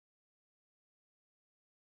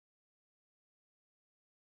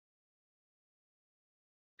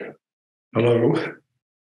Hello,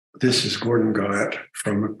 this is Gordon Guyatt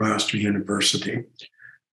from McMaster University.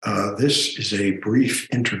 This is a brief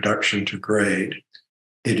introduction to grade.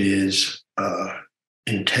 It is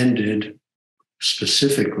intended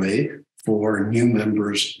specifically for new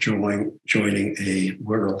members joining a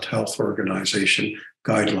World Health Organization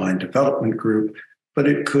guideline development group, but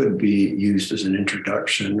it could be used as an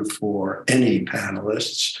introduction for any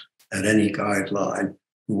panelists at any guideline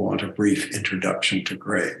who want a brief introduction to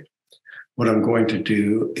grade. What I'm going to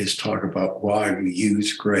do is talk about why we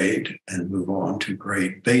use grade and move on to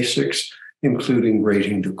grade basics, including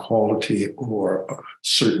rating the quality or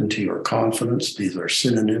certainty or confidence. These are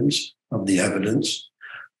synonyms of the evidence,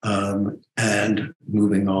 and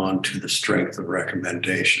moving on to the strength of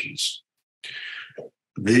recommendations.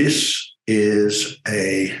 This is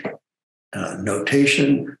a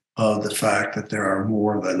notation of the fact that there are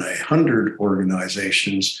more than 100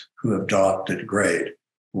 organizations who have adopted grade.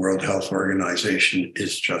 World Health Organization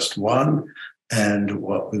is just one. And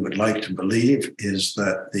what we would like to believe is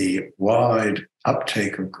that the wide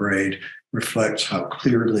uptake of grade reflects how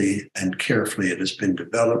clearly and carefully it has been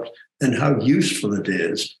developed and how useful it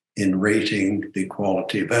is in rating the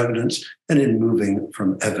quality of evidence and in moving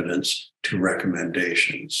from evidence to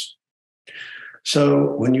recommendations.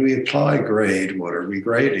 So when we apply grade, what are we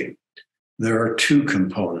grading? There are two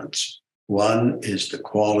components. One is the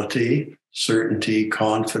quality, certainty,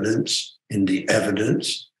 confidence in the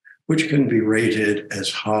evidence, which can be rated as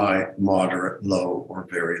high, moderate, low, or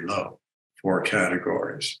very low, 4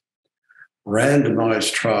 categories.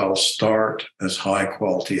 Randomized trials start as high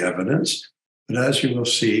quality evidence, but as you will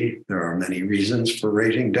see, there are many reasons for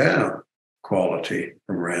rating down quality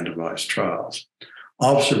from randomized trials.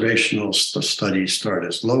 Observational studies start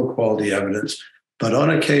as low quality evidence, but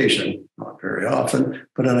on occasion, not very often,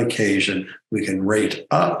 but on occasion, we can rate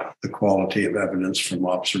up the quality of evidence from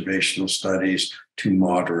observational studies to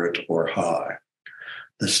moderate or high.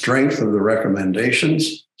 The strength of the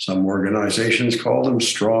recommendations, some organizations call them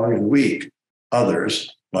strong and weak.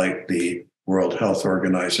 Others, like the World Health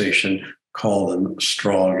Organization, call them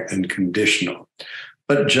strong and conditional.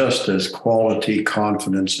 But just as quality,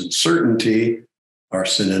 confidence, and certainty are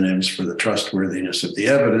synonyms for the trustworthiness of the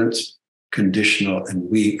evidence, conditional and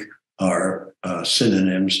weak are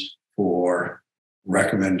synonyms for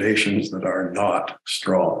recommendations that are not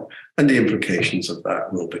strong, and the implications of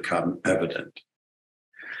that will become evident.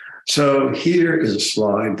 So here is a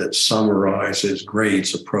slide that summarizes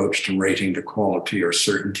grade's approach to rating the quality or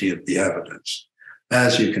certainty of the evidence.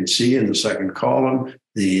 As you can see in the second column,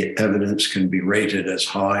 the evidence can be rated as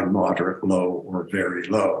high, moderate, low, or very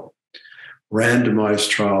low. Randomized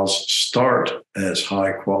trials start as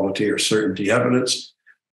high quality or certainty evidence,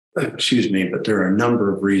 but there are a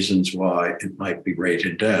number of reasons why it might be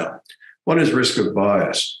rated down. One is risk of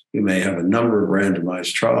bias. You may have a number of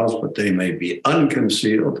randomized trials, but they may be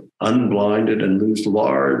unconcealed, unblinded, and lose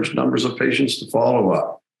large numbers of patients to follow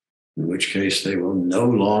up, in which case they will no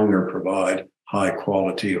longer provide high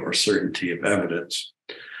quality or certainty of evidence.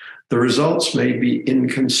 The results may be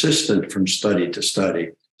inconsistent from study to study.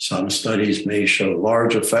 Some studies may show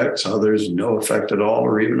large effects, others no effect at all,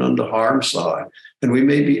 or even on the harm side. And we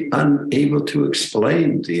may be unable to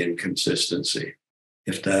explain the inconsistency.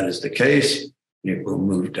 If that is the case, it will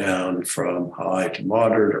move down from high to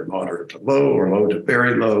moderate, or moderate to low, or low to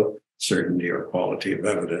very low, certainty or quality of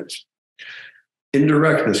evidence.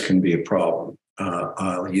 Indirectness can be a problem.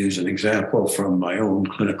 I'll use an example from my own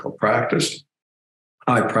clinical practice.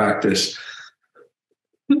 I practice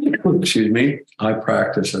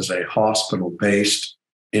as a hospital-based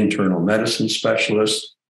internal medicine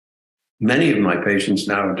specialist. Many of my patients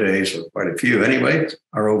nowadays, or quite a few anyway,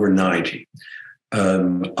 are over 90.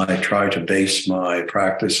 I try to base my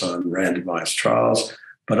practice on randomized trials,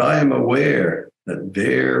 but I am aware that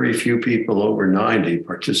very few people over 90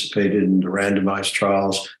 participated in the randomized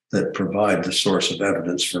trials that provide the source of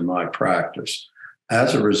evidence for my practice.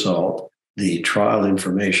 As a result, the trial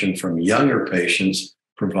information from younger patients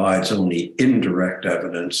provides only indirect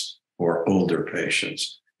evidence for older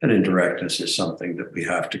patients. And indirectness is something that we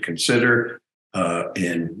have to consider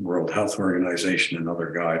in World Health Organization and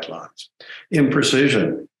other guidelines.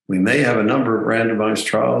 Imprecision. We may have a number of randomized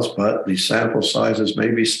trials, but the sample sizes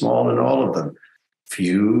may be small in all of them.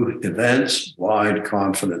 Few events, wide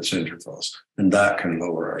confidence intervals, and that can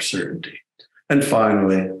lower our certainty. And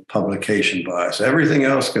finally, publication bias. Everything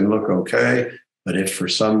else can look okay, but if for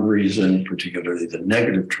some reason, particularly the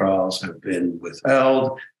negative trials have been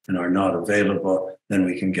withheld and are not available, then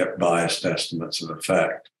we can get biased estimates of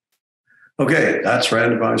effect. Okay, that's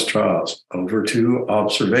randomized trials. Over to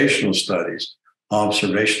observational studies.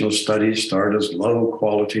 Observational studies start as low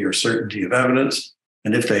quality or certainty of evidence.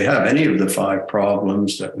 And if they have any of the 5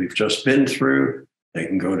 problems that we've just been through, they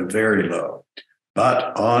can go to very low.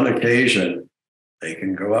 But on occasion, they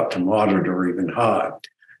can go up to moderate or even high.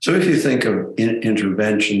 So if you think of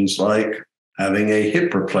interventions like having a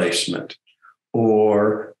hip replacement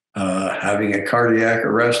or having a cardiac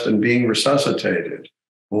arrest and being resuscitated,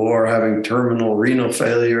 or having terminal renal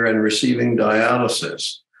failure and receiving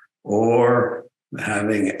dialysis, or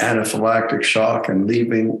having anaphylactic shock and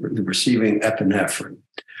receiving epinephrine.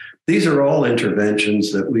 These are all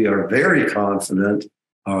interventions that we are very confident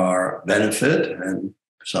are benefit, and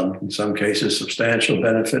in some cases substantial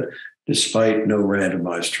benefit, despite no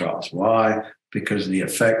randomized trials. Why? Because the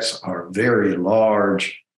effects are very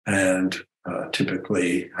large and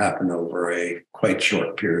typically happen over a quite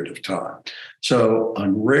short period of time. So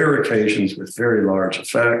on rare occasions with very large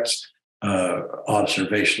effects,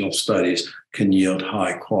 observational studies can yield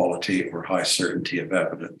high quality or high certainty of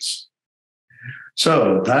evidence.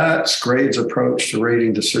 So that's Grade's approach to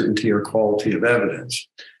rating the certainty or quality of evidence.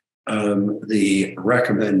 The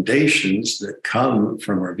recommendations that come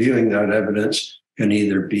from reviewing that evidence can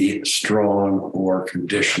either be strong or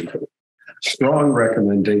conditional. Strong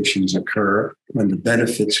recommendations occur when the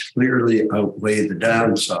benefits clearly outweigh the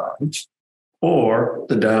downsides, or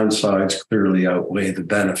the downsides clearly outweigh the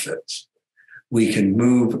benefits. We can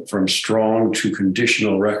move from strong to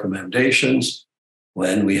conditional recommendations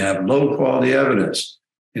when we have low quality evidence.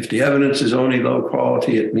 If the evidence is only low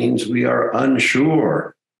quality, it means we are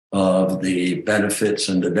unsure of the benefits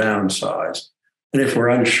and the downsides. And if we're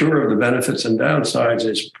unsure of the benefits and downsides,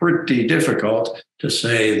 it's pretty difficult to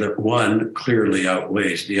say that one clearly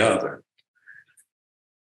outweighs the other.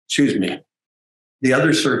 Excuse me. The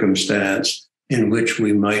other circumstance in which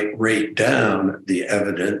we might rate down the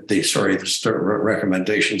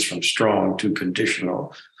recommendations from strong to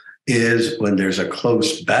conditional is when there's a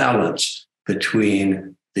close balance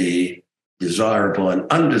between the desirable and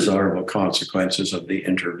undesirable consequences of the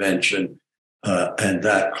intervention. And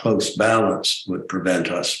that close balance would prevent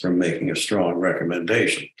us from making a strong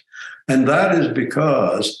recommendation. And that is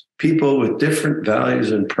because people with different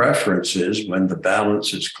values and preferences, when the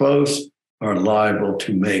balance is close, are liable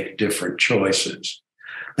to make different choices.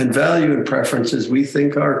 And value and preferences we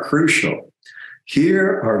think are crucial.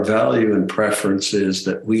 Here are value and preferences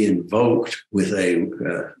that we invoked with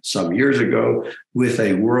some years ago with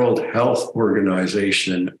a World Health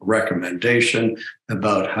Organization recommendation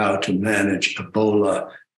about how to manage Ebola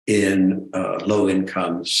in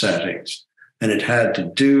low-income settings. And it had to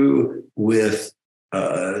do with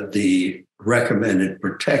the recommended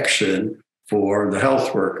protection for the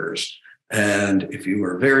health workers. And if you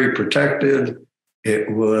were very protected, it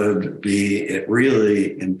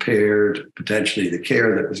really impaired potentially the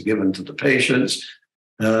care that was given to the patients.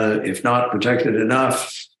 If not protected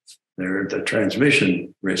enough, the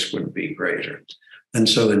transmission risk would be greater. And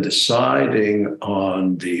so in deciding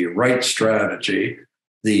on the right strategy,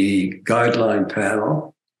 the guideline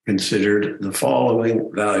panel considered the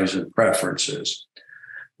following values and preferences.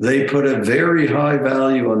 They put a very high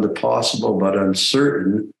value on the possible but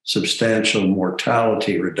uncertain substantial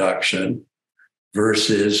mortality reduction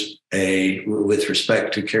versus with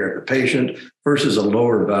respect to care of the patient, versus a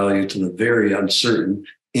lower value to the very uncertain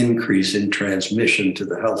increase in transmission to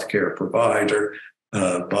the healthcare provider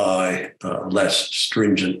by less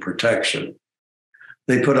stringent protection.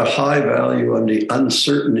 They put a high value on the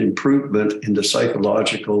uncertain improvement in the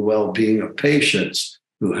psychological well-being of patients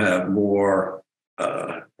who have more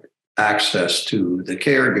access to the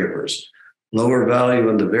caregivers. Lower value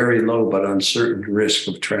on the very low but uncertain risk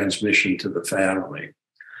of transmission to the family.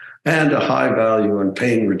 And a high value on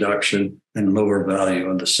pain reduction and lower value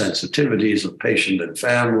on the sensitivities of patient and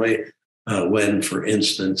family when, for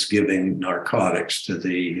instance, giving narcotics to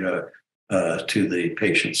the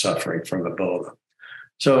patient suffering from Ebola.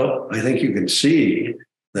 So I think you can see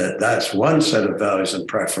that that's one set of values and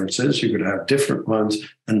preferences. You could have different ones,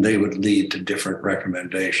 and they would lead to different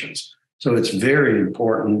recommendations. So it's very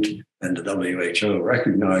important, and the WHO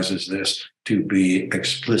recognizes this, to be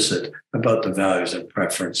explicit about the values and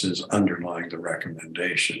preferences underlying the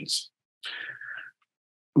recommendations.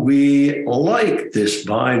 We like this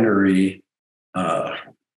binary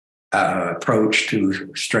approach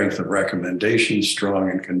to strength of recommendation, strong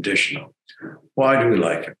and conditional. Why do we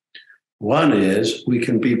like it? One is we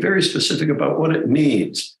can be very specific about what it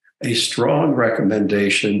means. A strong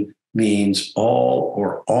recommendation means all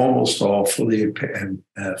or almost all fully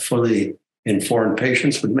informed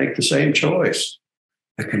patients would make the same choice.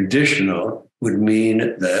 A conditional would mean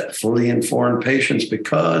that fully informed patients,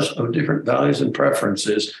 because of different values and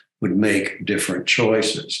preferences, would make different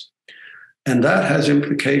choices. And that has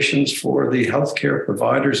implications for the healthcare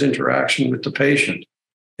provider's interaction with the patient.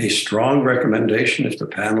 A strong recommendation, if the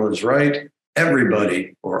panel is right,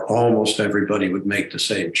 everybody or almost everybody would make the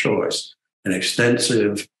same choice. An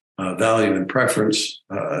extensive value and preference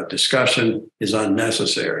discussion is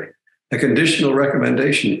unnecessary. A conditional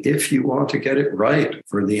recommendation, if you want to get it right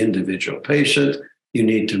for the individual patient, you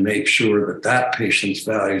need to make sure that that patient's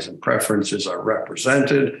values and preferences are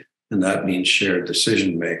represented, and that means shared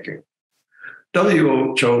decision making.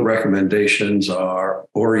 WHO recommendations are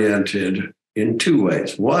oriented in two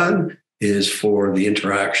ways. One is for the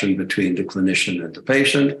interaction between the clinician and the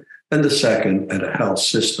patient, and the second at a health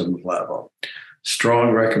system level.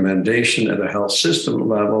 Strong recommendation at a health system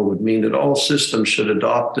level would mean that all systems should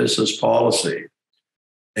adopt this as policy.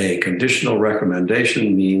 A conditional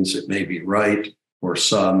recommendation means it may be right for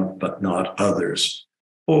some, but not others,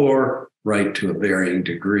 or right to a varying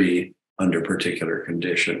degree under particular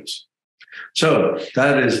conditions. So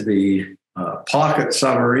that is the pocket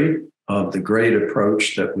summary of the GRADE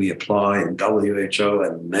approach that we apply in WHO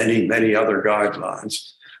and many, many other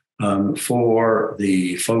guidelines. For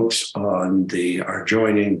the folks are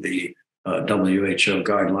joining the WHO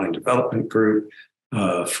Guideline Development Group,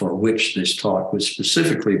 for which this talk was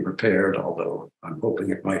specifically prepared, although I'm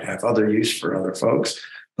hoping it might have other use for other folks.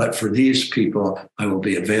 But for these people, I will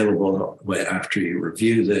be available after you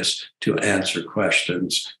review this to answer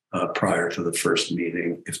questions prior to the first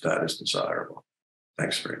meeting, if that is desirable.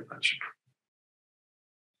 Thanks very much.